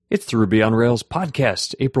It's the Ruby on Rails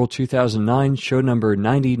podcast, April 2009, show number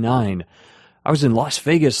 99. I was in Las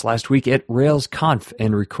Vegas last week at RailsConf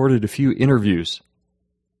and recorded a few interviews.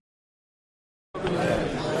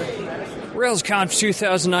 RailsConf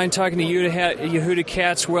 2009, talking to Yehuda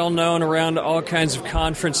Katz, well known around all kinds of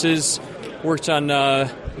conferences, worked on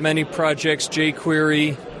many projects,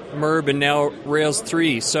 jQuery, MERB, and now Rails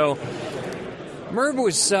 3. So MERB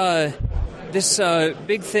was this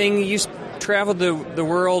big thing. You traveled the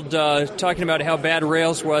world talking about how bad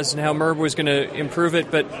Rails was and how MERB was going to improve it,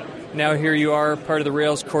 but now here you are, part of the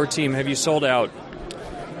Rails core team. Have you sold out?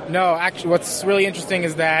 No, actually, what's really interesting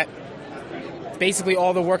is that basically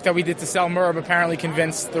all the work that we did to sell MERB apparently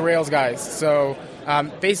convinced the Rails guys. So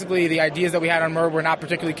basically the ideas that we had on MERB were not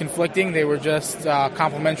particularly conflicting. They were just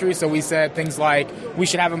complementary. So we said things like we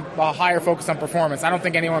should have a higher focus on performance. I don't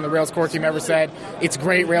think anyone on the Rails core team ever said it's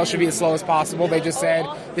great, Rails should be as slow as possible. They just said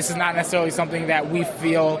this is not necessarily something that we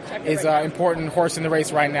feel is an important horse in the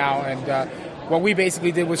race right now. And what we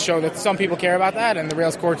basically did was show that some people care about that, and the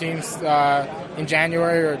Rails core teams in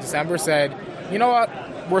January or December said, you know what,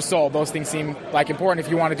 we're sold. Those things seem like important.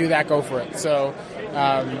 If you want to do that, go for it. So,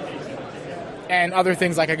 and other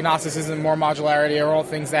things like agnosticism, more modularity are all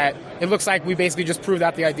things that it looks like we basically just proved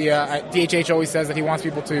out the idea. DHH always says that he wants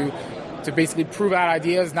people to basically prove out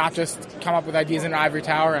ideas, not just come up with ideas in an ivory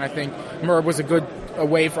tower, and I think MERB was a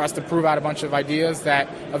way for us to prove out a bunch of ideas that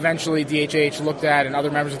eventually DHH looked at and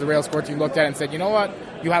other members of the Rails core team looked at and said, you know what,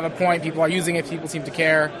 you have a point, people are using it, people seem to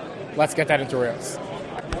care, let's get that into Rails.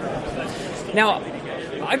 Now,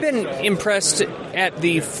 I've been impressed at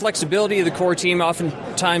the flexibility of the core team.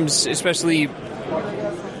 Oftentimes, especially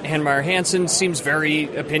Hanmeyer Hansen seems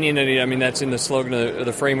very opinionated. I mean, that's in the slogan of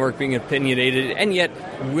the framework, being opinionated, and yet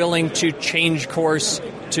willing to change course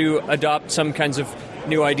to adopt some kinds of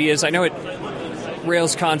new ideas. I know at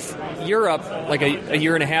RailsConf Europe, like a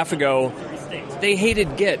year and a half ago, they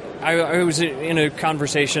hated Git. I was in a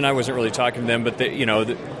conversation. I wasn't really talking to them, but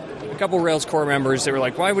a couple Rails core members, they were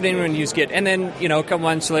like, why would anyone use Git? And then, a couple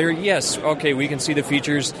months later, yes, okay, we can see the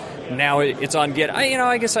features. Now it's on Git.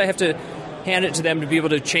 I guess I have to hand it to them to be able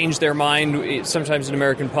to change their mind. Sometimes in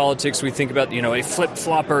American politics, we think about, a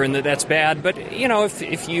flip-flopper and that's bad. But,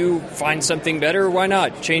 if you find something better, why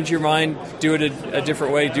not? Change your mind, do it a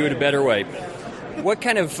different way, do it a better way. What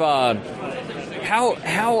kind of, how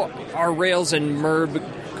are Rails and MERB,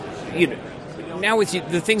 now with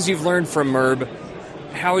the things you've learned from MERB,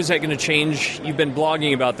 how is that going to change? You've been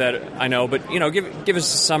blogging about that, I know, but give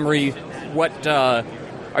us a summary. What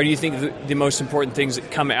are you think the most important things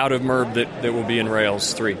that come out of MERB that will be in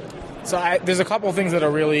Rails 3? So there's a couple of things that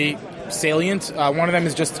are really salient. One of them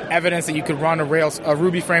is just evidence that you could run a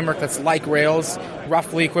Ruby framework that's like Rails,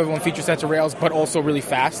 roughly equivalent feature set to Rails, but also really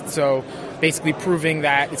fast. So basically proving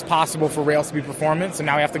that it's possible for Rails to be performant. So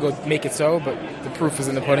now we have to go make it so, but the proof is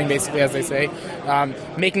in the pudding, basically, as they say.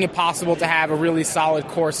 Making it possible to have a really solid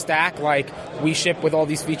core stack, like we ship with all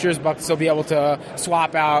these features, but still be able to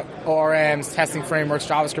swap out ORMs, testing frameworks,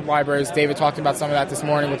 JavaScript libraries. David talked about some of that this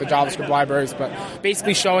morning with the JavaScript libraries, but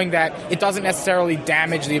basically showing that it doesn't necessarily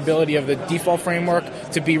damage the ability of the default framework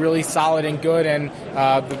to be really solid and good, and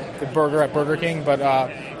the burger at Burger King, but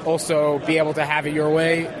also be able to have it your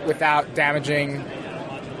way without damaging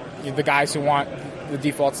the guys who want the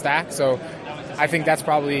default stack. So I think that's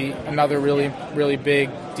probably another really, really big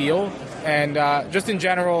deal. And just in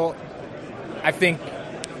general, I think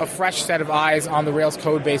a fresh set of eyes on the Rails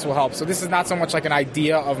code base will help. So this is not so much like an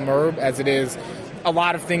idea of MERB as it is a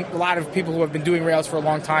lot of people who have been doing Rails for a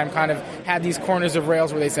long time kind of had these corners of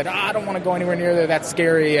Rails where they said, I don't want to go anywhere near there, that's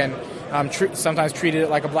scary, and sometimes treated it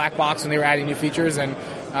like a black box when they were adding new features. And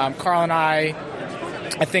Carl and I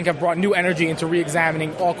think have brought new energy into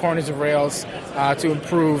re-examining all corners of Rails to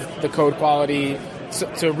improve the code quality,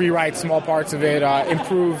 to rewrite small parts of it,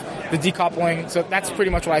 improve the decoupling. So that's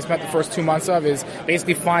pretty much what I spent the first 2 months of, is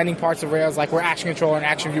basically finding parts of Rails like where Action Controller and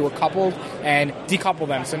Action View were coupled and decouple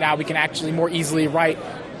them. So now we can actually more easily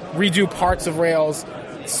redo parts of Rails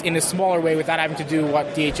in a smaller way without having to do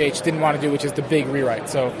what DHH didn't want to do, which is the big rewrite.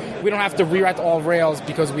 So we don't have to rewrite all of Rails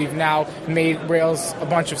because we've now made Rails a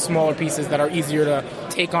bunch of smaller pieces that are easier to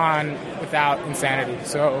take on without insanity.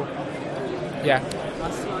 So, yeah.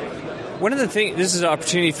 One of the things, this is an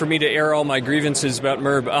opportunity for me to air all my grievances about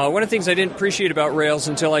MERB. One of the things I didn't appreciate about Rails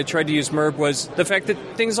until I tried to use MERB was the fact that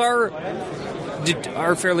things are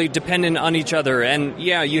fairly dependent on each other. And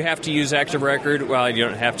yeah, you have to use Active Record. Well, you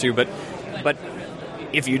don't have to, but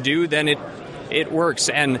if you do, then it works.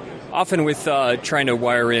 And often with trying to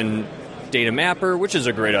wire in Data Mapper, which is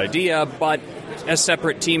a great idea, but a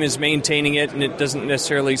separate team is maintaining it, and it doesn't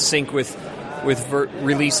necessarily sync with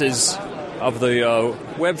releases of the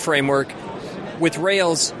web framework. With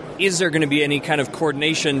Rails, is there going to be any kind of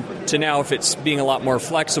coordination to now, if it's being a lot more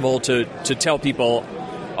flexible, to tell people,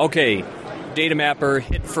 okay, data mapper,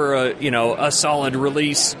 hit for a solid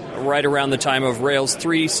release right around the time of Rails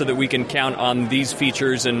 3 so that we can count on these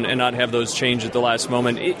features and not have those change at the last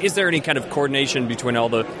moment? Is there any kind of coordination between all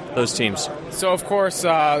those teams? So, of course,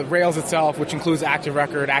 Rails itself, which includes Active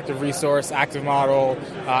Record, Active Resource, Active Model,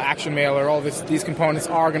 Action Mailer, all these components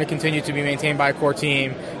are going to continue to be maintained by a core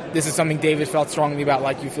team. This is something David felt strongly about,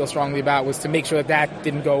 like you feel strongly about, was to make sure that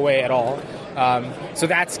didn't go away at all. So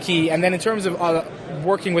that's key. And then in terms of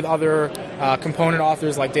working with other component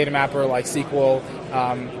authors like Datamapper, like SQL,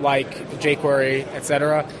 like jQuery,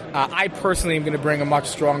 etc., I personally am going to bring a much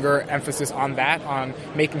stronger emphasis on that, on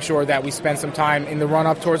making sure that we spend some time in the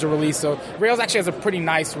run-up towards a release. So Rails actually has a pretty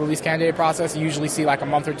nice release candidate process. You usually see like a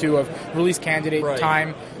month or two of release candidate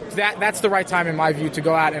time. That's the right time, in my view, to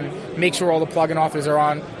go out and make sure all the plugin authors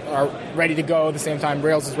are ready to go at the same time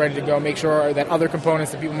Rails is ready to go. Make sure that other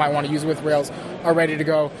components that people might want to use with Rails are ready to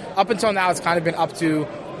go. Up until now, it's kind of been up to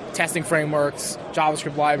testing frameworks,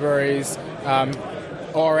 JavaScript libraries,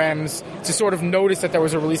 ORMs, to sort of notice that there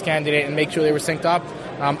was a release candidate and make sure they were synced up.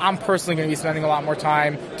 I'm personally going to be spending a lot more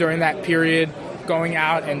time during that period going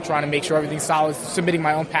out and trying to make sure everything's solid, submitting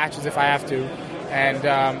my own patches if I have to. And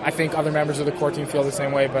I think other members of the core team feel the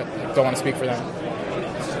same way, but don't want to speak for them.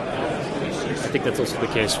 I think that's also the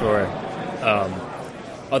case for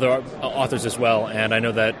other authors as well. And I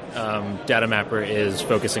know that Datamapper is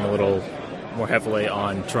focusing a little more heavily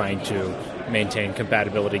on trying to maintain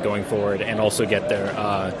compatibility going forward and also get their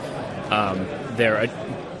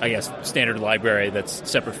I guess, standard library that's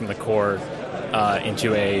separate from the core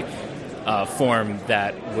into a form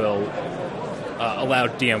that will allow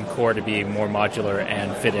DM Core to be more modular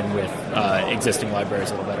and fit in with existing libraries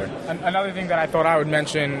a little better. Another thing that I thought I would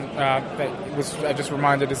mention I just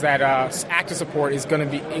reminded is that Active Support is going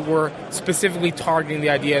to be, we're specifically targeting the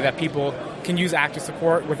idea that people can use Active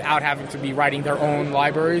Support without having to be writing their own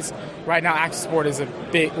libraries. Right now, Active Support is a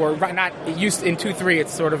big, or not used in 2.3,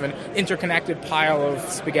 it's sort of an interconnected pile of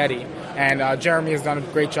spaghetti. And Jeremy has done a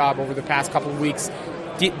great job over the past couple of weeks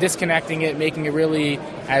disconnecting it, making it really,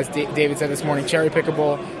 as David said this morning,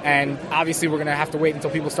 cherry-pickable. And obviously we're going to have to wait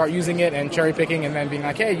until people start using it and cherry-picking and then being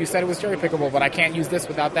like, hey, you said it was cherry-pickable, but I can't use this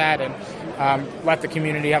without that, and let the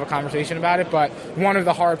community have a conversation about it. But one of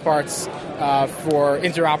the hard parts for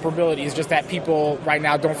interoperability is just that people right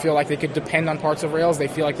now don't feel like they could depend on parts of Rails. They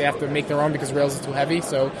feel like they have to make their own because Rails is too heavy.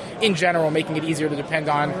 So in general, making it easier to depend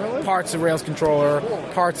on parts of Rails controller,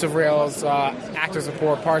 parts of Rails Active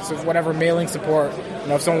Support, parts of whatever mailing support. You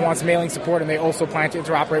know, if someone wants mailing support and they also plan to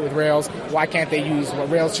interoperate with Rails, why can't they use what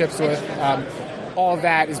Rails ships with? All of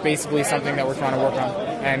that is basically something that we're trying to work on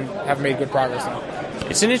and have made good progress on.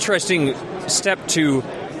 It's an interesting step to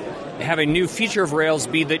have a new feature of Rails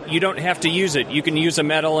be that you don't have to use it. You can use a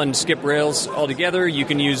metal and skip Rails altogether. You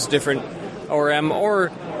can use different ORM,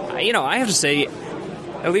 or, I have to say,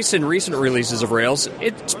 at least in recent releases of Rails,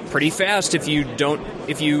 it's pretty fast if you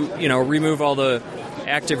remove all the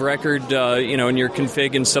active record, in your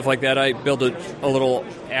config and stuff like that. I built a little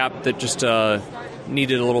app that just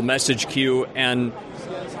needed a little message queue, and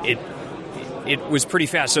it was pretty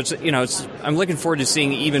fast. So I'm looking forward to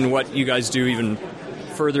seeing even what you guys do even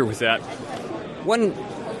further with that. One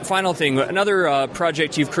final thing, another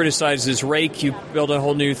project you've criticized is Rake. You built a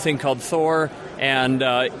whole new thing called Thor,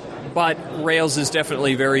 but Rails is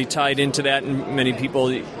definitely very tied into that, and many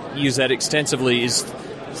people use that extensively. Is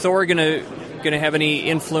Thor going to have any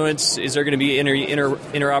influence? Is there going to be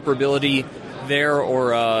interoperability there,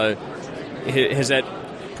 or has that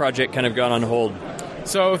project kind of gone on hold?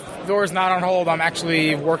 So Thor's not on hold. I'm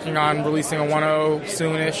actually working on releasing a 1.0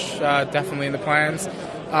 soonish, definitely in the plans.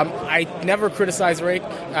 I never criticize Rake.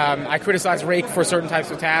 I criticize Rake for certain types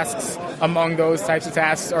of tasks. Among those types of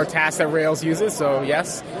tasks are tasks that Rails uses, so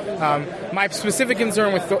yes. My specific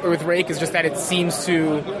concern with Rake is just that it seems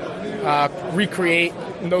to recreate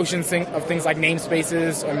notions of things like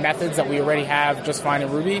namespaces or methods that we already have just fine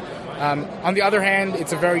in Ruby. On the other hand,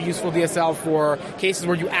 it's a very useful DSL for cases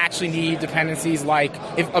where you actually need dependencies, like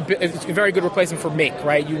it's a very good replacement for make,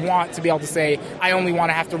 right? You want to be able to say, I only want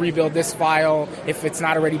to have to rebuild this file if it's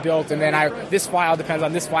not already built, and then this file depends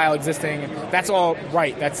on this file existing. That's all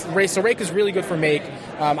right. So Rake is really good for make.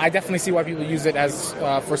 I definitely see why people use it as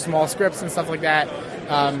for small scripts and stuff like that.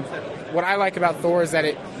 What I like about Thor is that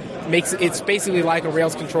it's basically like a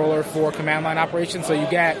Rails controller for command line operations. So you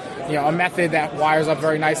get a method that wires up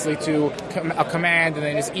very nicely to a command, and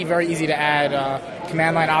then it's very easy to add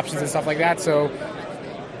command line options and stuff like that. So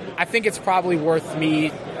I think it's probably worth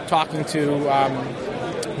me talking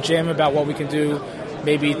to Jim about what we can do,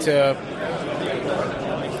 maybe to.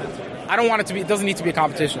 I don't want it to be. It doesn't need to be a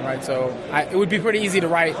competition, right? So it would be pretty easy to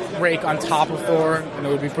write Rake on top of Thor, and it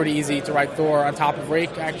would be pretty easy to write Thor on top of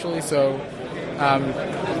Rake, actually. So,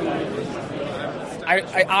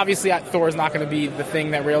 I obviously Thor is not going to be the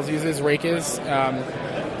thing that Rails uses. Rake is.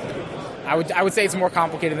 I would say it's more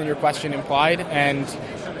complicated than your question implied, and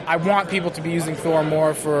I want people to be using Thor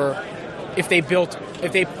more for if they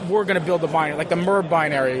were going to build a binary, like the MERB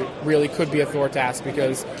binary really could be a Thor task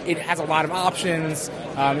because it has a lot of options.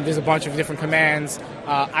 There's a bunch of different commands.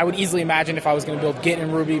 I would easily imagine if I was going to build Git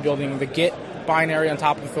in Ruby, building the Git binary on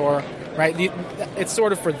top of Thor, right? It's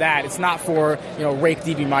sort of for that. It's not for, Rake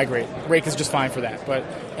DB migrate. Rake is just fine for that. But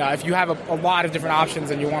if you have a lot of different options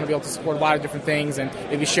and you want to be able to support a lot of different things and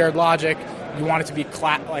maybe shared logic, you want it to be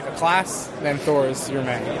like a class, then Thor is your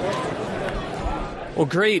man. Well,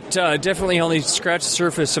 great. Definitely only scratched the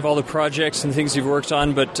surface of all the projects and things you've worked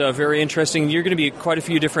on, but very interesting. You're going to be at quite a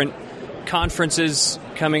few different conferences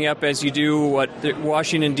coming up as you do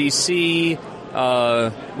Washington, D.C.,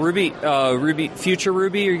 Ruby, Future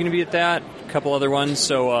Ruby. You're going to be at that. A couple other ones.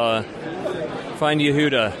 So find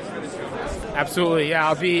Yehuda. Absolutely, yeah.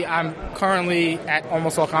 I'm currently at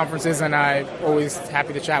almost all conferences, and I'm always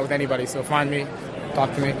happy to chat with anybody. So find me,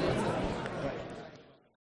 talk to me.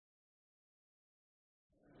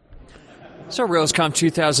 So RailsConf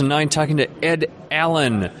 2009, talking to Ed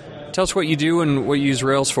Allan. Tell us what you do and what you use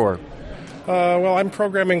Rails for. Well, I'm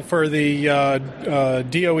programming for the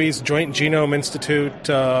DOE's Joint Genome Institute,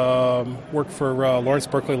 work for Lawrence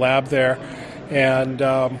Berkeley Lab there, and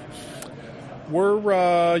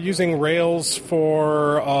we're using Rails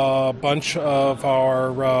for a bunch of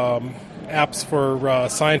our apps for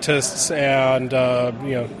scientists and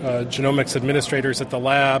genomics administrators at the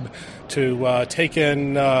lab to take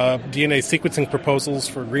in DNA sequencing proposals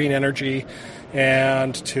for green energy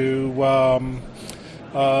and to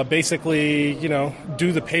basically,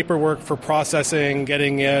 do the paperwork for processing,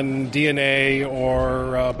 getting in DNA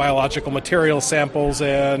or biological material samples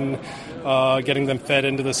and getting them fed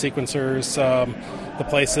into the sequencers. The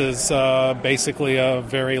place is basically a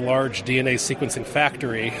very large DNA sequencing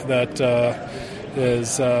factory that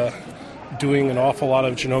is doing an awful lot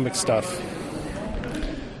of genomic stuff.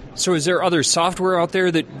 So is there other software out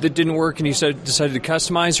there that didn't work and you decided to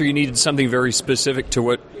customize, or you needed something very specific to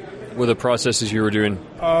what were the processes you were doing?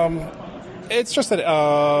 It's just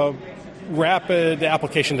that rapid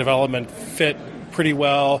application development fit pretty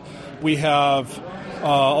well. We have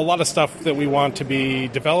a lot of stuff that we want to be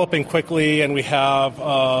developing quickly, and we have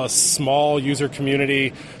a small user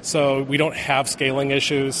community, so we don't have scaling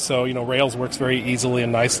issues. So, Rails works very easily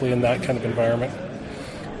and nicely in that kind of environment.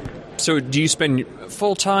 So do you spend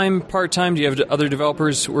full-time, part-time? Do you have other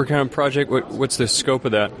developers working on a project? What's the scope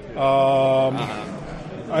of that?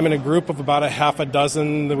 I'm in a group of about a half a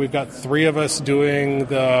dozen. We've got 3 of us doing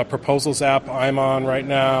the proposals app I'm on right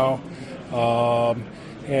now.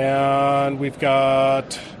 And we've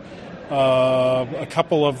got a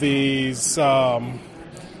couple of these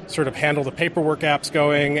sort of handle the paperwork apps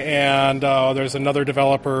going, and there's another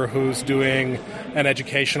developer who's doing an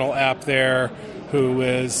educational app there who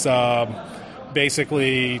is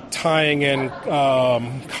basically tying in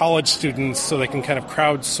college students so they can kind of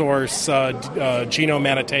crowdsource genome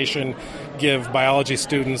annotation, give biology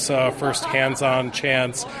students first hands-on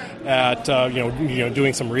chance at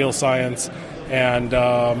doing some real science, and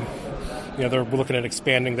they're looking at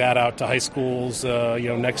expanding that out to high schools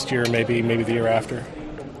next year, maybe the year after.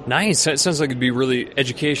 Nice. That sounds like it'd be a really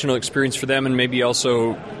educational experience for them, and maybe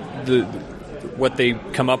also what they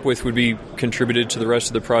come up with would be contributed to the rest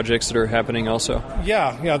of the projects that are happening also.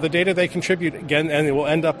 Yeah, the data they contribute, again, and it will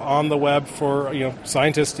end up on the web for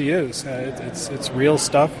scientists to use. It's real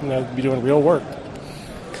stuff, and they'll be doing real work.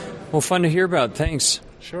 Well, fun to hear about. Thanks.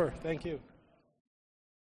 Sure, thank you.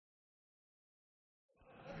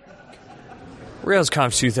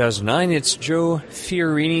 RailsConf 2009, it's Joe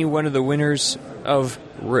Fiorini, one of the winners of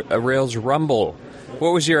Rails Rumble.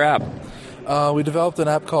 What was your app? We developed an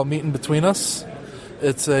app called Meet in Between Us.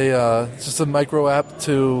 It's just a micro app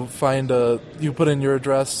to find you put in your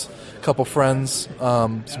address, a couple friends,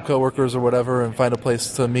 some coworkers or whatever, and find a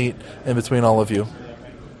place to meet in between all of you.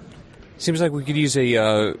 Seems like we could use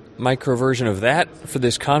a micro version of that for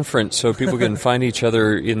this conference so people can find each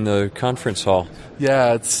other in the conference hall.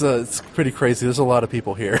 Yeah, it's pretty crazy. There's a lot of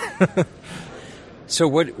people here. So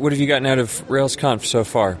what have you gotten out of RailsConf so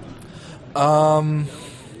far?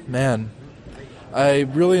 Man, I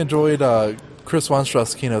really enjoyed Chris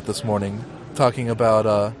Wanstrath's keynote this morning, talking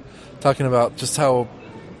about just how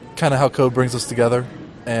code brings us together,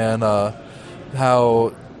 and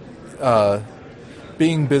how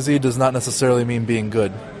being busy does not necessarily mean being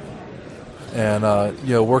good. And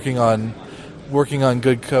working on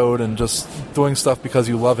good code and just doing stuff because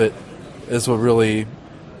you love it is what really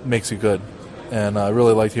makes you good. And I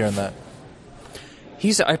really liked hearing that.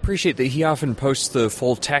 I appreciate that he often posts the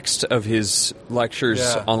full text of his lectures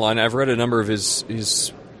online. I've read a number of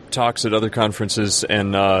his talks at other conferences,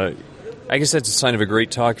 and I guess that's a sign of a great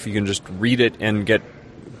talk if you can just read it and get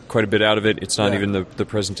quite a bit out of it. It's not even the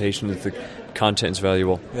presentation, that the content's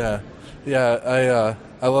valuable. Yeah,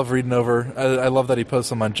 I love reading over. I love that he posts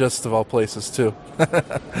them on Gist of all places, too.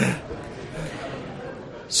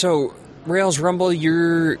 So, Rails Rumble,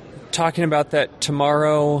 you're talking about that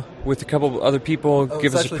tomorrow with a couple of other people.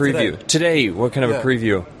 Give us a preview. Today, what kind of a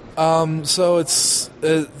preview? So it's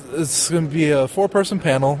going to be a 4-person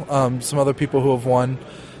panel, some other people who have won,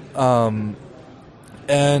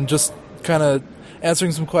 and just kind of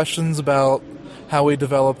answering some questions about how we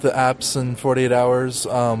develop the apps in 48 hours.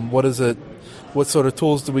 What is it? What sort of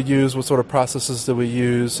tools do we use? What sort of processes do we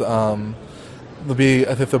use? I think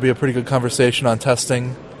there'll be a pretty good conversation on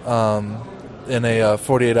testing in a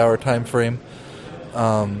 48-hour time frame.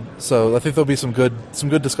 So I think there'll be some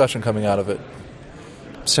good discussion coming out of it.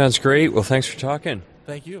 Sounds great. Well, thanks for talking.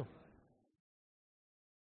 Thank you.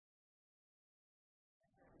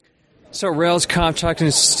 So RailsConf talking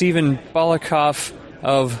to Stephen Balakov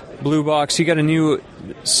of Blue Box. You got a new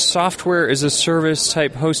software as a service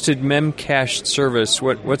type hosted memcached service.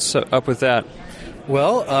 What's up with that?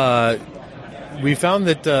 Well, we found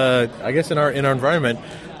that I guess in our environment,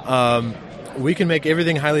 we can make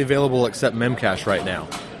everything highly available except memcache right now.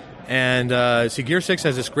 And Gear 6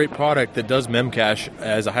 has this great product that does memcache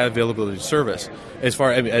as a high availability service, as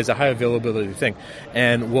a high availability thing.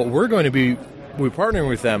 And what we're partnering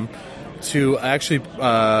with them to actually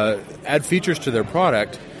add features to their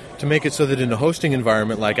product to make it so that in a hosting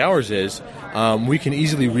environment like ours is, we can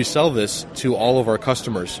easily resell this to all of our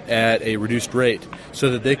customers at a reduced rate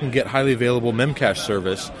so that they can get highly available memcache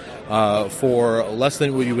service for less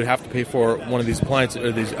than what you would have to pay for one of these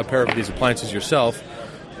appliances, or a pair of these appliances yourself,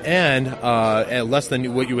 and at less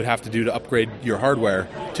than what you would have to do to upgrade your hardware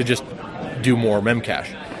to just do more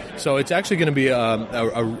memcache. So it's actually going to be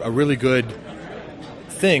a really good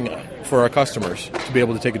thing for our customers to be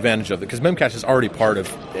able to take advantage of it, because memcache is already part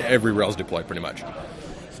of every Rails deploy pretty much.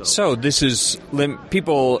 So this is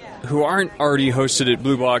people who aren't already hosted at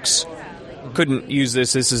Blue Box couldn't use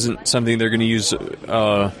this. This isn't something they're going to use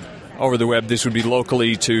over the web. This would be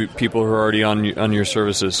locally to people who are already on your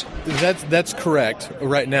services. That's correct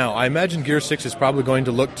right now. I imagine Gear 6 is probably going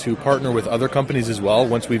to look to partner with other companies as well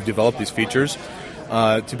once we've developed these features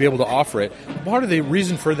to be able to offer it. Part of the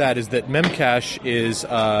reason for that is that memcache is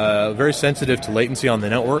very sensitive to latency on the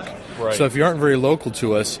network. Right. So if you aren't very local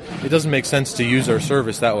to us, it doesn't make sense to use our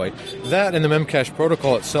service that way. That and the memcache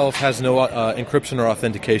protocol itself has no encryption or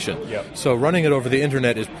authentication. Yep. So running it over the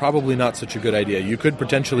internet is probably not such a good idea. You could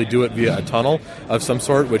potentially do it via a tunnel of some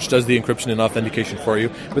sort, which does the encryption and authentication for you,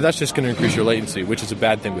 but that's just going to increase your latency, which is a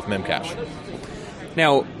bad thing with memcache.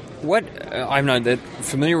 Now, I'm not that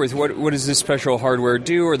familiar with what does this special hardware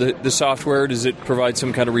do, or the software? Does it provide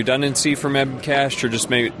some kind of redundancy for memcache, or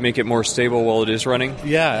just make it more stable while it is running?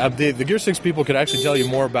 Yeah, the Gear 6 people could actually tell you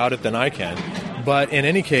more about it than I can. But in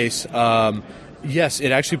any case, yes,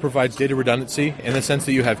 it actually provides data redundancy in the sense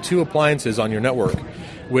that you have two appliances on your network,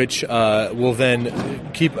 which will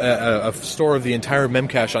then keep a store of the entire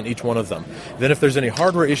memcache on each one of them. Then if there's any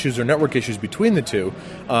hardware issues or network issues between the two,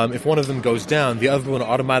 if one of them goes down, the other one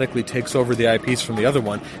automatically takes over the IPs from the other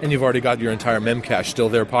one, and you've already got your entire memcache still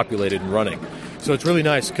there populated and running. So it's really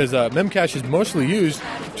nice because memcache is mostly used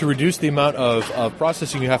to reduce the amount of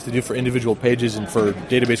processing you have to do for individual pages and for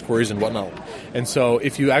database queries and whatnot. And so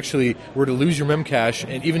if you actually were to lose your memcache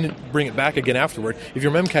and even bring it back again afterward, if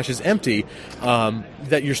your memcache is empty,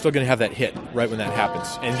 that you're still going to have that hit right when that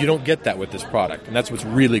happens. And you don't get that with this product. And that's what's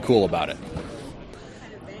really cool about it.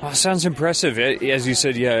 Oh, sounds impressive. As you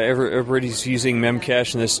said, yeah, everybody's using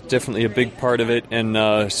memcache, and that's definitely a big part of it, and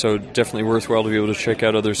so definitely worthwhile to be able to check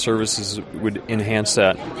out other services that would enhance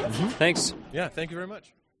that. Mm-hmm. Thanks. Yeah, thank you very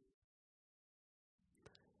much.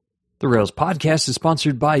 The Rails podcast is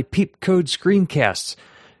sponsored by Peepcode Screencasts.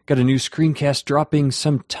 Got a new screencast dropping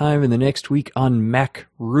sometime in the next week on Mac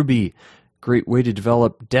Ruby. Great way to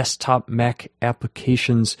develop desktop Mac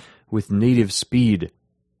applications with native speed.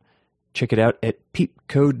 Check it out at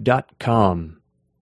peepcode.com.